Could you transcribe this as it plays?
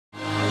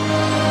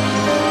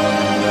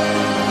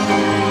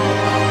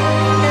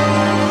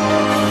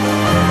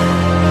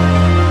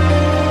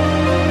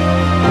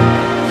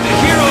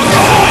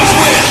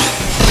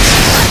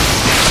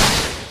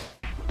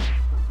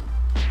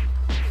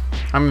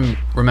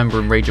remember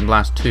in Rage and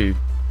Blast 2,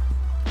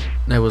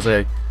 there was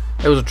a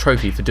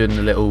trophy for doing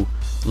the little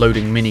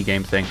loading mini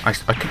game thing. I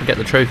couldn't get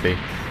the trophy.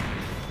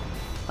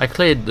 I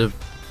cleared the,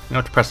 you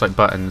have to press like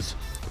button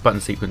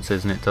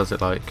sequences, and it does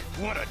it like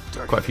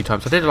quite a few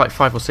times. I did it like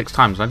 5 or 6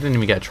 times, and I didn't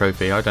even get a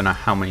trophy. I don't know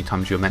how many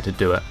times you were meant to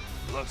do it.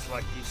 Looks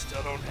like you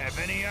still don't have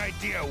any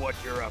idea what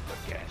you're up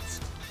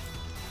against.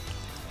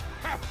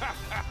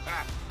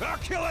 I'll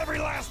kill every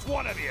last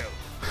one of you.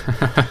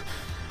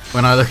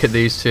 When I look at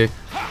these two,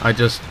 I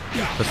just,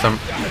 for some,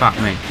 fuck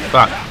me,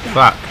 fuck,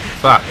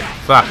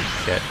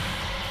 shit.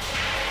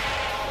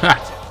 Ha!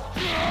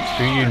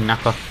 Screw you,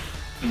 Nappa.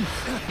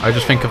 I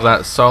just think of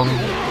that song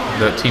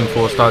that Team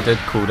 4 Star did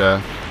called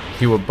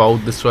You Were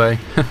Bold This Way.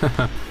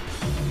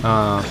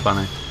 Oh,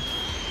 funny.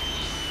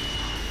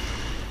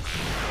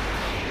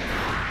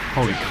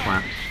 Holy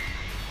crap.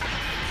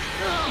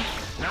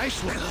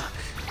 Nice one.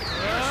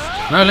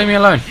 No, leave me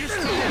alone.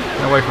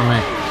 Get away from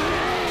me.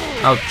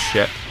 Oh,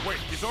 shit. Wait,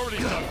 he's already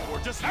done for.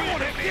 Just I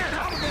won't hit me.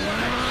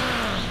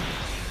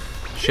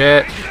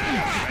 Shit.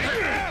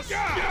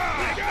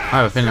 I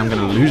have a feeling I'm going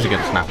to lose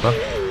against Nappa.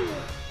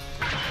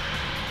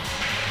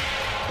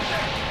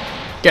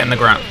 Get in the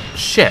ground.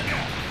 Shit.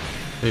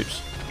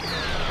 Oops.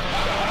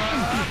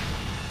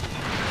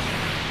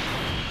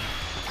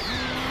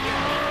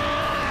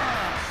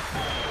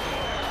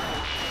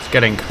 It's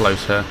getting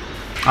closer.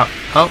 Oh,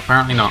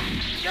 apparently not.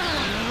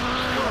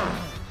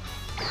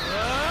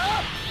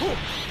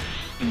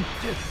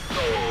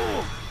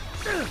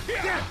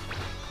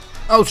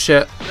 Oh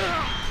shit.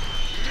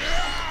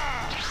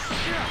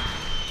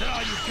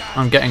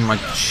 I'm getting my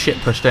shit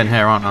pushed in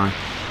here, aren't I?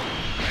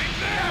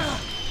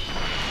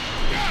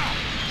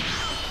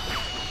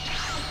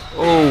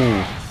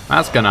 Oh,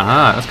 that's gonna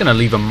hurt. That's gonna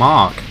leave a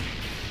mark.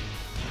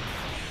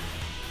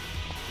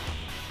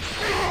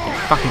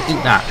 Yeah, fucking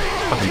eat that,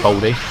 fucking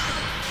Boldy.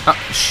 Oh,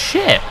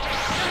 shit.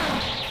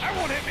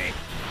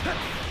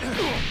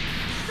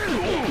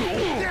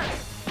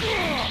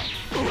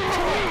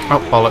 Oh,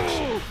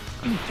 bollocks.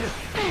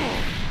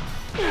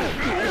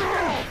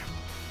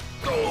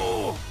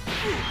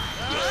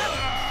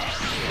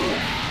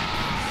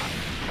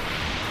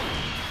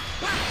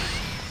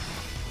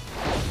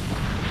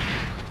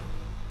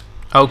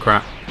 Oh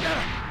crap.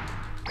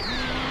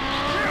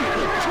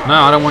 No,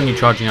 I don't want you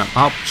charging up.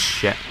 Oh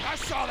shit.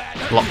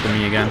 Blocked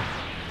me again.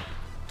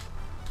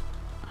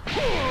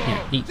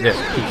 Yeah, eat this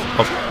piece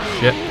of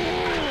shit.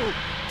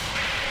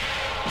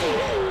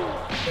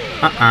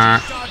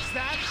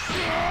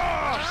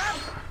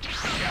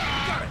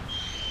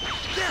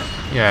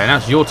 Yeah, now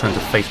it's your turn to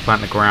face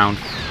plant the ground.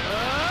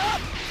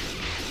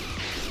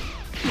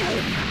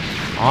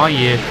 Oh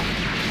yeah.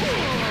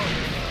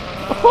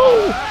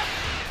 Oh!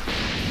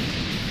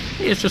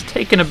 He is just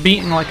taking a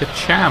beating like a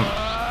champ.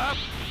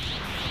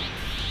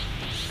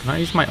 Can I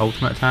use my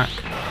ultimate attack?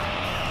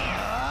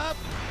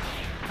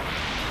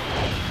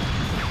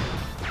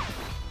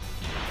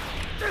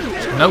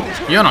 Nope,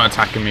 you're not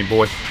attacking me,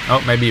 boy.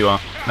 Oh, maybe you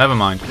are. Never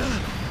mind.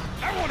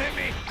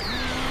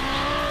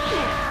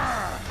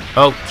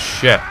 Oh,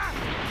 shit.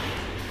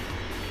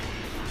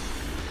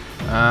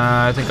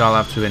 I think I'll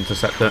have to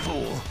intercept it.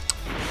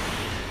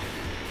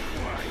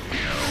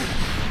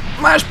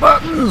 Mash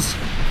buttons!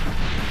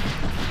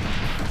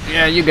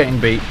 Yeah, you're getting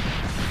beat.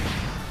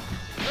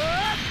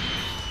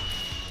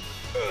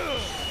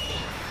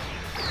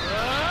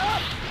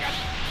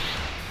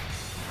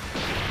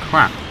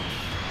 Crap.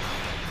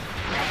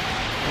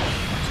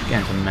 Let's get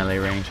into melee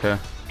range here.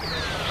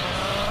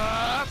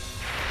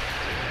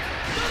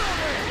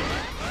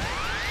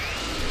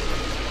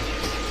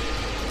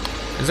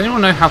 Does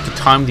anyone know how to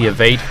time the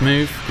evade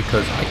move?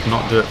 Because I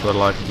cannot do it for the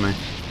life of me.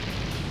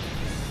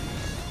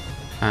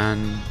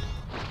 And...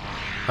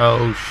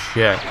 oh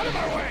shit.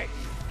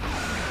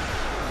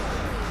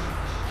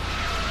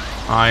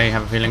 I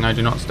have a feeling I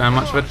do not stand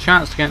much of a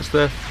chance against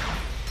this.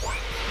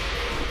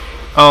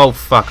 Oh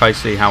fuck, I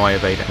see how I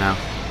evade it now.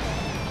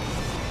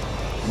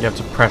 You have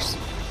to press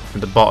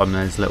at the bottom,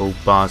 there's little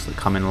bars that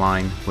come in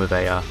line with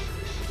a... you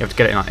have to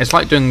get it in line. It's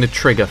like doing the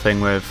trigger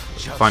thing with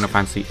Final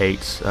Fantasy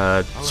VIII's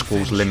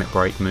Squall's Limit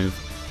Break move.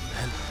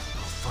 Then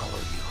I'll follow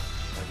you.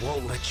 I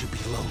won't let you be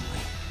lonely.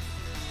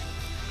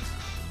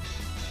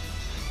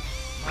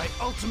 My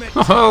ultimate...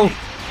 Oh!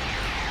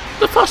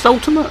 The first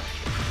ultimate!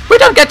 We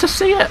don't get to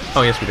see it!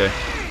 Oh yes we do. You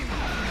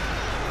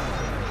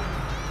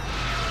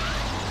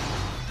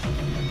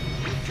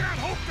can't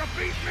hope to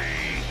beat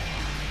me!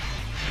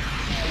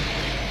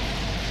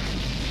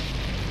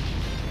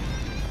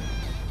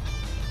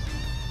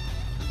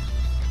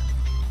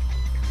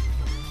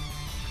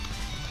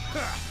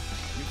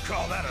 You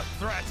call that a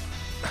threat?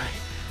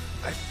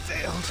 I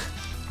failed.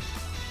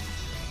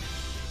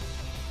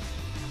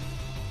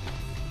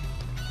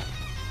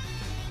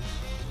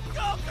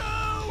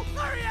 Goku!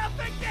 Hurry up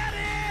and get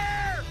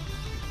here!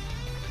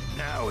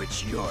 Now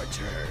it's your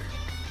turn.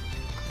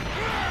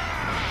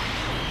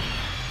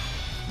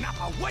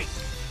 Nappa, wait!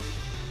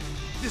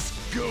 This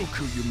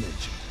Goku you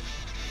mentioned,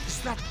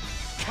 is that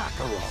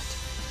Kakarot?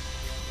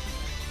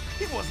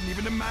 He wasn't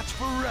even a match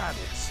for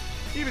Raditz.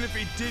 Even if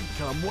he did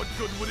come, what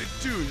good would it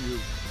do you?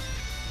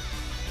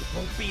 It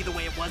won't be the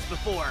way it was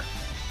before.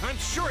 I'm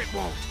sure it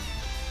won't.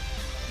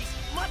 He's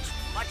much,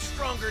 much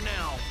stronger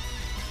now.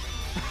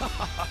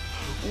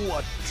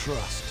 What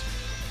trust?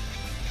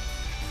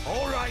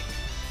 All right,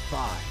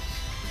 fine.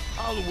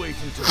 I'll wait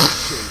until he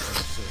shows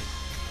himself.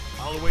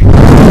 I'll wait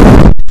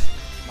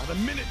not a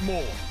minute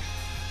more.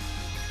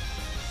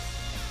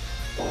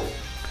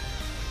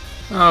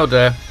 Oh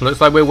dear,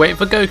 looks like we're waiting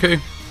for Goku.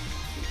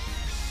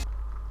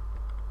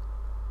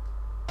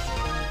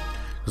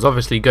 Because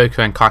obviously Goku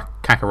and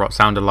Kakarot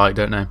sound alike,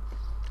 don't they?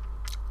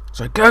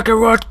 So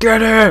Kakarot,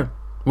 get it!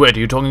 Wait, are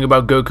you talking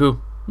about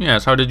Goku?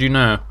 Yes, how did you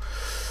know?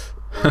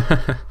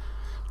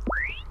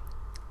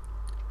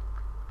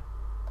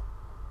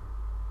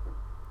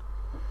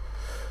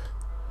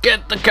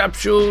 Get the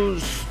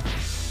capsules!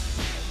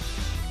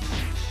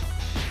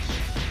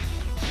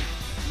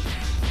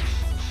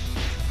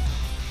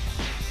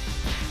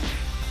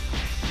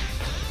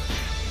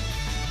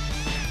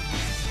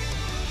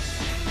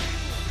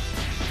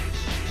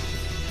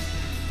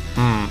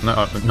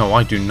 No,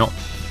 I do not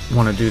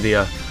want to do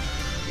the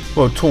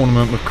world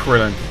tournament with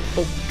Krillin.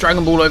 Oh,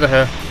 Dragon Ball over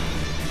here.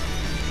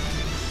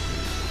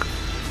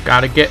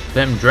 Gotta get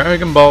them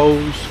Dragon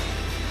Balls.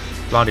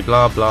 Blah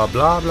blah blah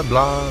blah blah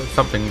blah.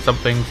 Something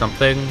something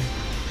something.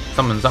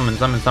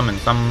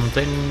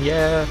 Something.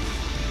 Yeah.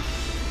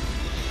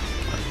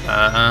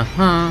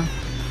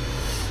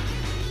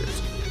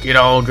 Let's get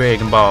all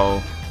Dragon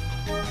Ball.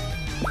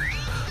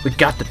 We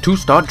got the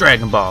 2-star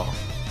Dragon Ball.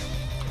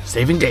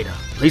 Saving data.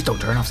 Please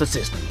don't turn off the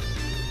system.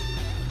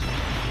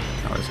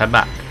 Now let's head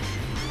back.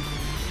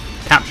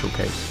 Capsule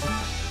case.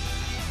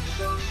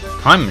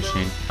 Time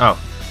machine. Oh,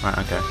 right,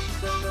 okay.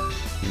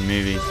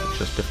 Movies, it's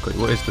just difficulty.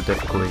 What is the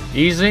difficulty?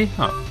 Easy?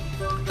 Oh,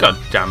 god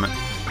damn it.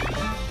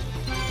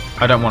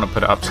 I don't want to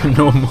put it up to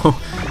normal.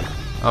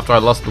 After I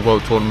lost the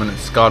world tournament, it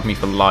scarred me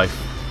for life.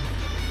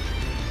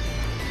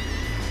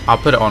 I'll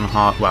put it on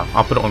hard. Well,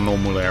 I'll put it on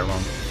normal later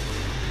on.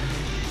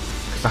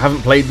 Because I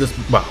haven't played this.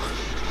 Well,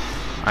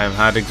 I've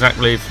had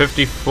exactly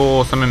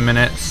 54 something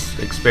minutes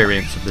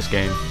experience of this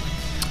game.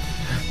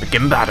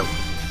 Begin battle.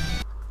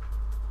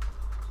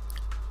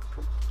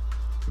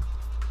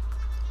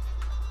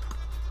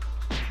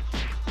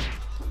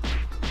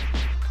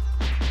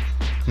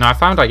 Now I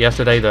found out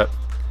yesterday that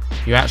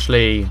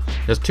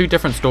there's 2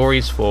 different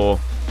stories for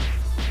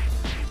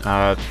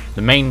the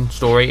main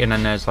story, and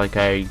then there's like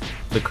the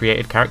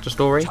created character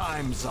story.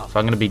 Time's up. So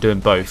I'm going to be doing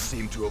both.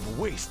 Seem to have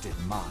wasted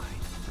mine.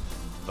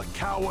 The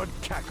coward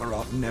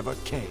Kakarot never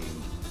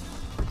came.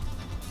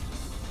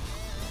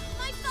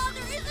 My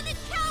father isn't a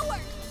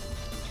coward!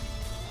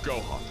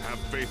 Gohan, have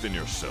faith in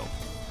yourself.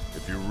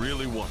 If you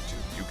really want to,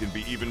 you can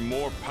be even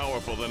more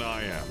powerful than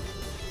I am.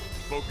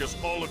 Focus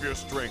all of your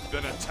strength,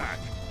 then attack.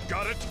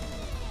 Got it?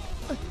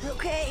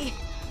 Okay.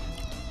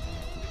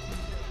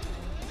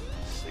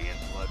 Seeing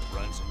blood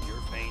runs in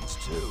your veins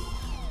too.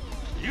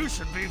 You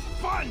should be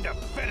fun to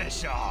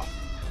finish off.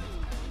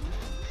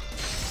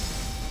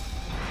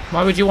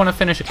 Why would you want to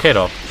finish a kid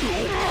off?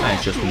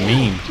 That's just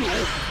mean.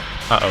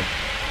 Uh-oh.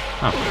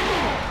 Oh.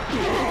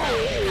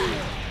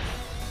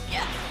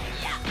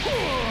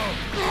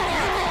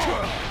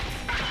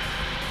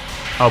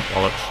 Oh,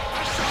 bollocks.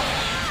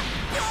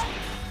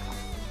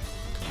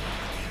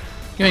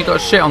 You ain't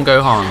got shit on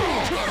Gohan.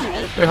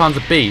 Gohan's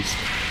a beast.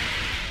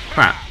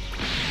 Crap.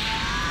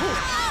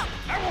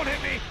 That won't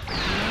hit me.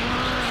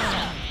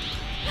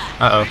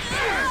 Uh-oh.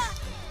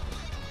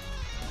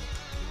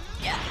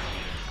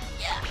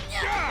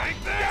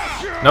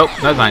 Nope,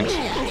 no thanks.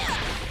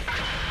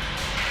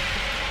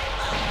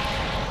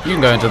 You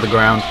can go into the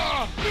ground.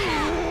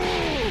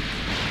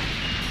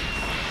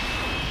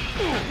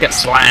 Get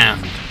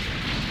slammed.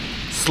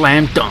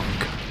 Slam dunk.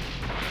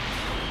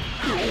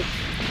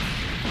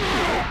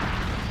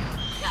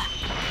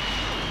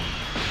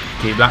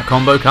 Keep that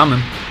combo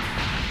coming.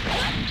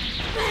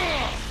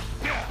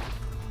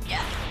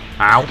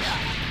 Ow.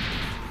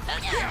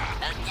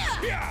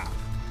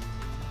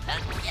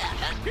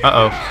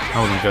 Uh-oh. That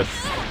wasn't good.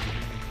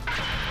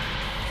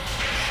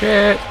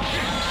 Shit.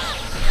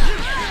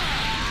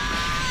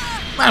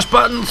 Mash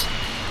buttons.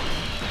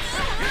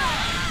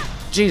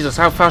 Jesus,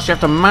 how fast you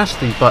have to mash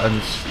these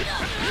buttons.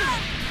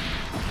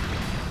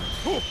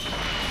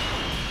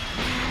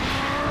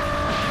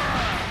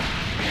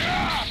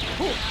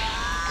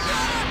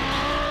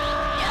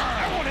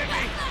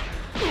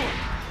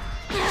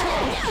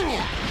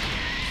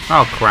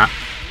 Oh crap.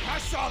 I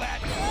saw that.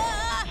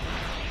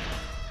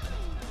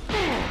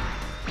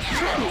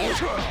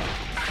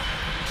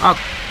 Oh,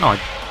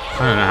 I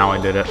don't know how I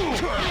did it.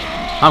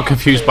 I'm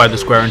confused by the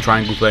square and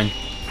triangle thing.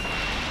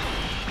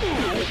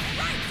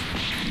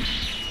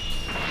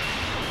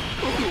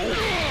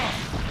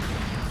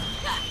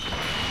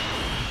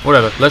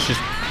 Whatever, let's just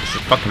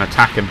fucking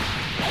attack him.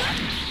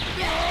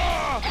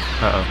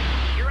 Uh-oh.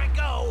 Here I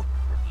go.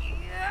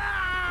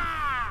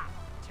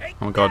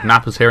 Oh my god,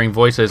 Nappa's hearing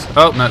voices.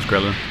 Oh, no, it's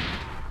Krillin.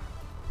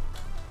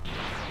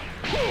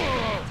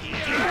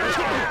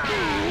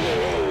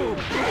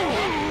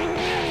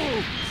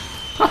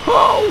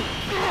 Oh!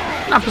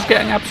 Nappa's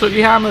getting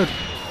absolutely hammered.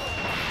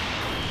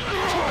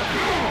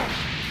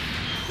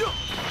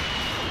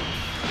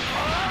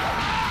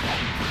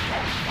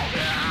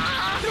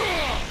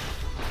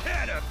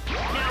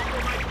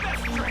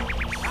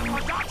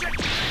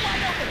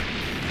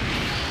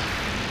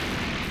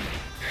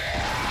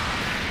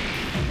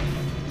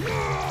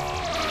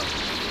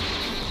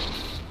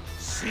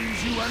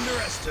 Seems you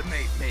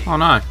underestimate me. Oh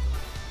no.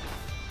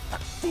 That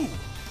fool!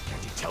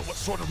 Can't you tell what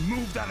sort of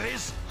move that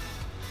is?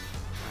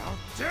 How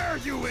dare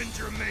you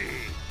injure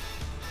me!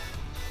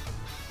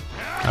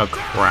 Oh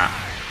crap.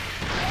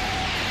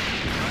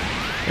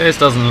 This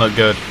doesn't look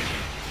good.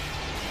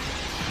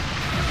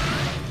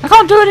 I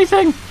can't do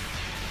anything!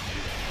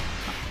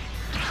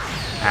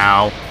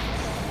 Ow.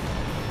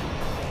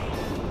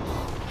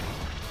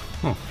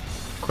 Oh,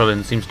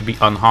 Krillin seems to be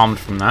unharmed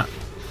from that.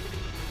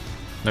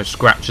 No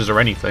scratches or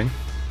anything.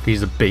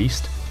 He's a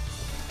beast.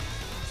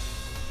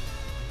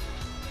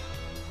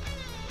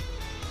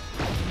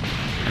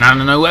 And I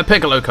don't know where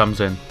Piccolo comes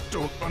in.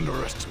 Don't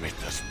underestimate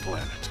this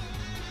planet.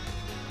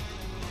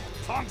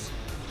 Tonks,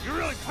 you're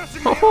really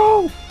pissing me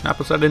Oh, off.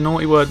 Nappa said a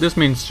naughty word. This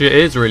means shit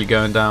is really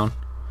going down.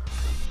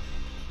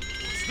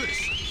 What's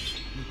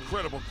this?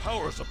 Incredible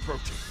power is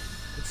approaching.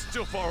 It's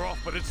still far off,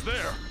 but it's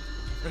there.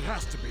 It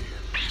has to be.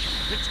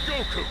 It's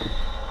Goku.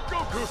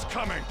 Goku's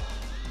coming.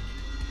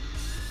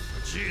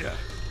 Vegeta,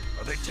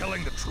 are they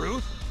telling the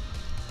truth?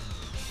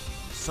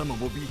 Someone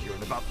will be here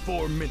in about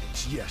 4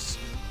 minutes, yes.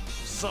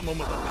 Someone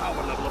with a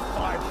power level of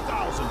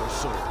 5,000 or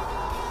so.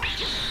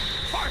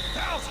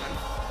 5,000!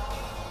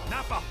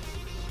 Nappa,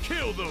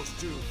 kill those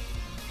two.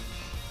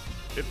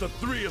 If the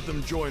three of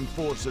them join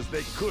forces,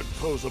 they could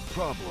pose a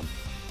problem.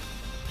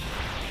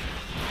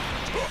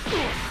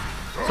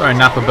 Sorry,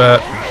 Nappa,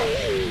 but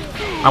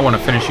I want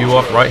to finish you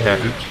off right here.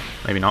 Oops,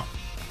 maybe not.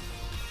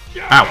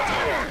 Ow!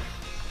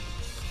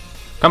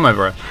 Come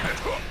over here.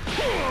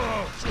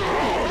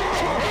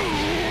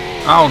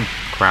 Oh,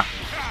 crap.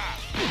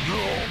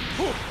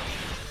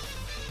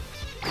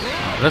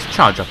 Let's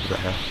charge up a bit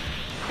here.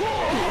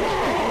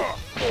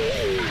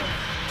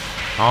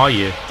 Oh,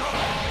 yeah.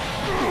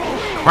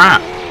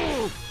 Crap!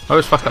 I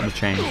always fuck up the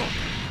chain.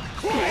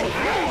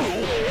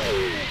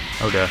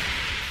 Oh dear.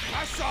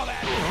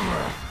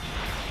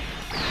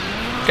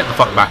 Get the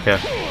fuck back here.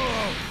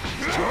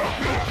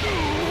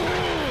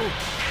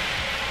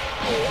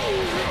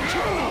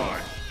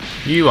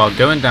 You are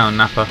going down,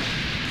 Nappa.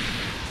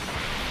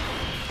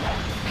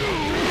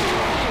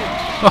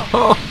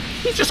 Oh,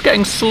 he's just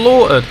getting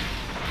slaughtered.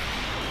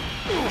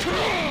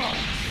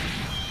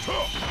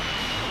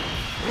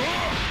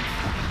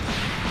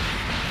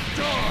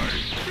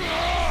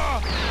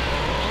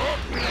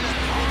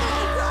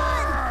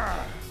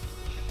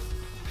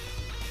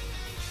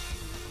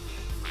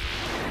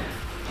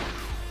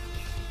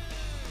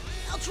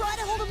 I'll try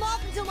to hold him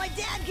off until my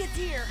dad gets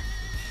here.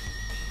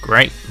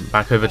 Great.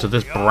 Back over to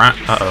this brat.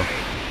 Uh-oh.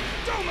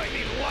 Don't make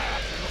me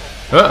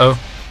laugh! Uh-oh.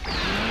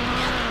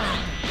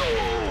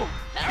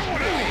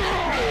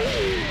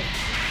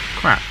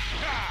 Crap.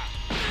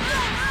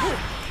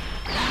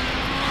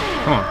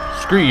 Come on.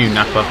 Screw you,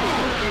 Nappa.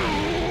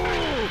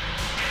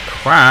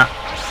 Crap.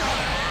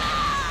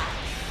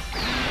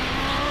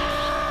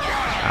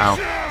 Ow.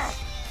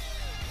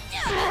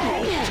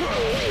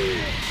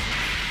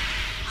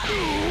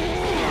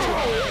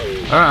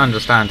 I don't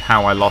understand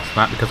how I lost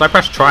that because I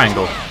pressed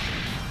triangle.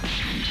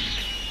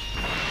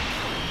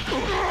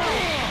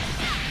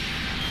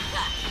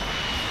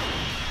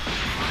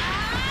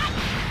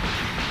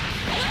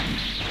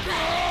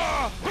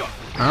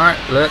 Alright,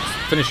 let's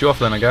finish you off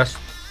then, I guess.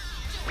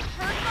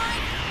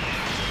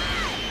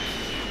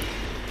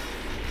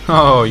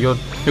 Oh, you're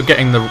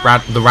getting the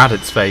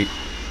Raditz fate.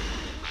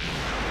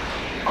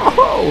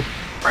 Oh,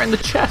 right in the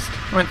chest.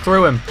 I went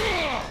through him.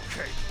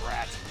 Okay,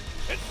 brat.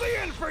 It's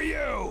the end for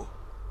you!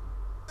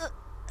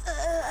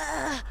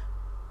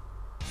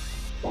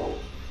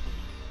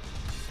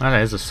 That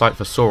is a sight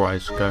for sore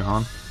eyes,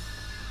 Gohan.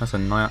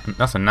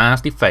 That's a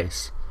nasty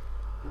face.